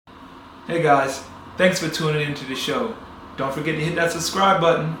Hey guys, thanks for tuning into the show. Don't forget to hit that subscribe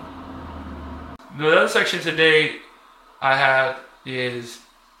button. The other section today I have is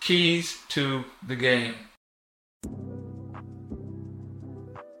keys to the game.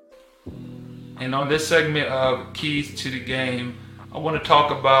 And on this segment of keys to the game, I want to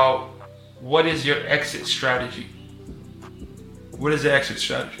talk about what is your exit strategy. What is the exit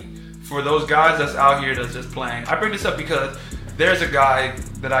strategy? For those guys that's out here that's just playing. I bring this up because there's a guy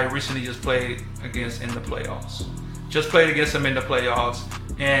that I recently just played against in the playoffs. Just played against him in the playoffs,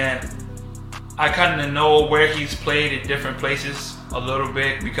 and I kind of know where he's played in different places a little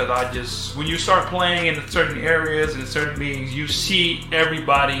bit because when you start playing in certain areas and certain leagues, you see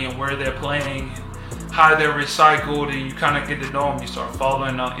everybody and where they're playing, how they're recycled, and you kind of get to know them. You start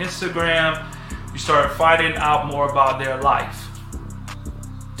following on Instagram, you start finding out more about their life.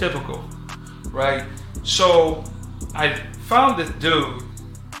 Typical, right? So I found this dude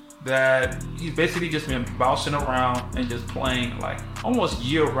that he's basically just been bouncing around and just playing like almost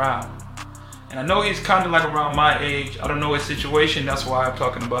year round. And I know he's kind of like around my age. I don't know his situation. That's why I'm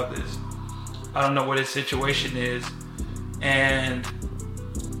talking about this. I don't know what his situation is. And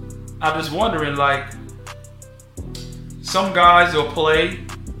I'm just wondering, like, some guys will play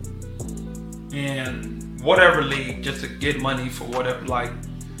in whatever league just to get money for whatever, like,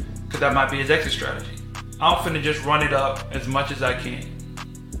 because that might be his exit strategy. I'm finna just run it up as much as I can.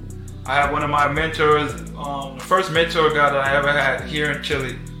 I have one of my mentors, the first mentor guy that I ever had here in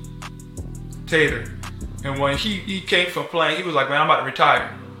Chile, Tater. And when he came from playing, he was like, man, I'm about to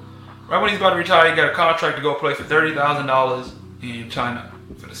retire. Right when he's about to retire, he got a contract to go play for $30,000 in China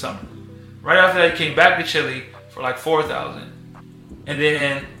for the summer. Right after that, he came back to Chile for like $4,000. And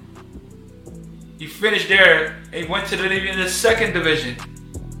then he finished there, and he went to the second division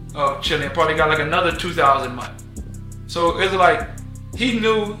of Chile and probably got like another $2,000 a month. So it's like, he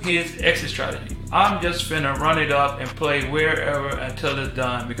knew his exit strategy. I'm just finna run it up and play wherever until it's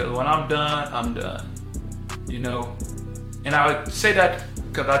done, because when I'm done, I'm done. You know? And I would say that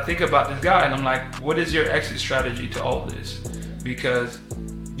because I think about this guy and I'm like, what is your exit strategy to all this? Because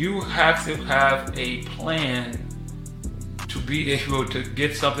you have to have a plan to be able to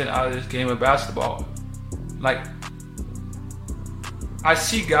get something out of this game of basketball. Like, I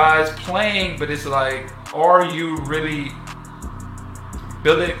see guys playing, but it's like, are you really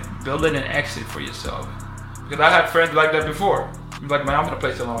building an exit for yourself? Because I had friends like that before. He was like, man, I'm gonna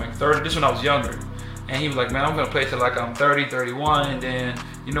play till I'm like 30. This when I was younger. And he was like, man, I'm gonna play till like I'm 30, 31, and then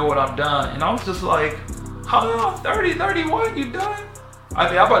you know what, I'm done. And I was just like, huh, 30, 31, you done? I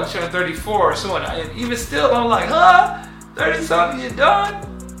think I'm about to turn 34 or so. And even still, I'm like, huh, 30 something, you done?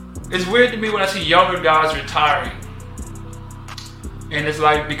 It's weird to me when I see younger guys retiring. And it's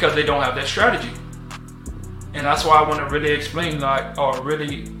like, because they don't have that strategy. And that's why I want to really explain, like, or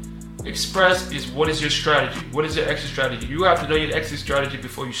really express, is what is your strategy? What is your exit strategy? You have to know your exit strategy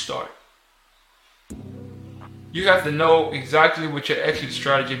before you start. You have to know exactly what your exit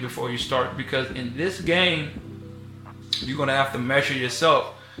strategy before you start, because in this game, you're going to have to measure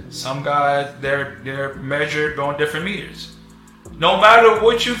yourself. Some guys, they're measured on different meters. No matter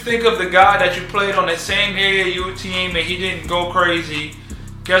what you think of the guy that you played on the same AAU team and he didn't go crazy,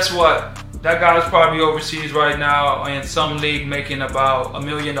 guess what? That guy's probably overseas right now in some league making about $1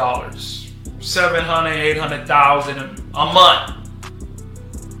 million, $700,000, $800,000 a month.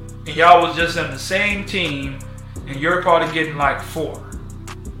 And y'all was just in the same team, and you're probably getting like 4.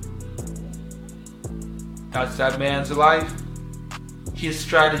 That's that man's life. His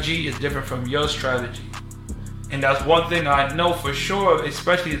strategy is different from your strategy. And that's one thing I know for sure,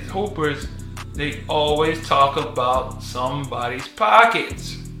 especially as hoopers, they always talk about somebody's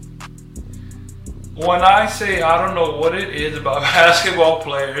pockets. When I say I don't know what it is about basketball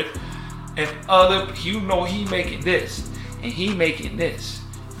players and other, you know, he making this and he making this.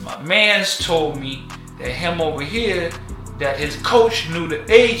 My man's told me that him over here, that his coach knew the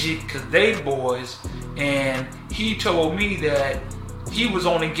agent because they boys, and he told me that he was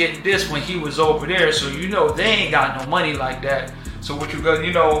only getting this when he was over there, so you know they ain't got no money like that. So what you got,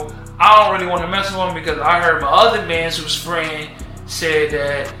 you know, I don't really want to mess with him because I heard my other man's whose friend said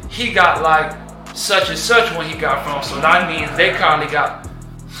that he got like such and such when he got from, so that means they probably got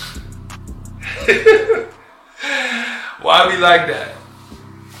why we like that?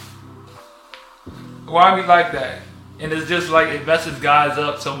 Why we like that? And it's just like it messes guys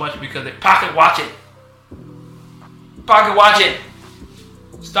up so much because they pocket watch it. Pocket watch it.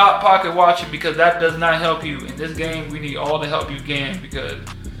 Stop pocket watching, because that does not help you. In this game, we need all the help you can, because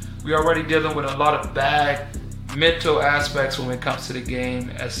we're already dealing with a lot of bad mental aspects when it comes to the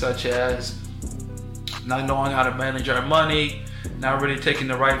game, as such as not knowing how to manage our money, not really taking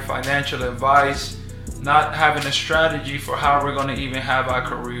the right financial advice, not having a strategy for how we're going to even have our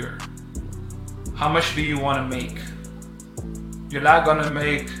career. How much do you want to make? You're not going to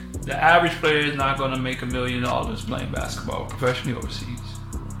make, the average player is not going to make $1 million playing basketball professionally overseas.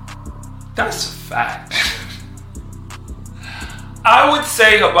 That's a fact. I would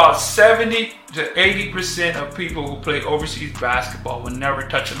say about 70 to 80% of people who play overseas basketball will never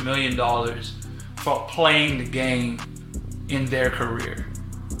touch $1 million for playing the game in their career.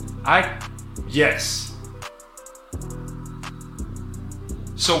 Yes.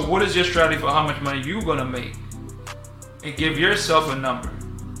 So what is your strategy for how much money you're gonna make? And give yourself a number.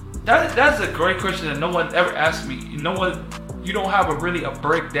 That's a great question that no one ever asked me. You don't have a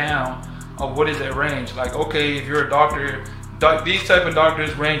breakdown of what is that range. Like, okay, if you're a doctor, these type of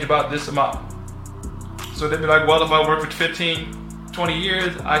doctors range about this amount. So they'd be like, well, if I work for 15, 20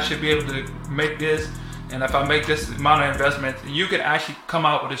 years, I should be able to make this. And if I make this amount of investments, you can actually come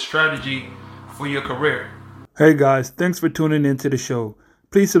out with a strategy for your career. Hey guys, thanks for tuning into the show.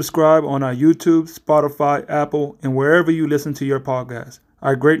 Please subscribe on our YouTube, Spotify, Apple, and wherever you listen to your podcast.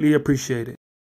 I greatly appreciate it.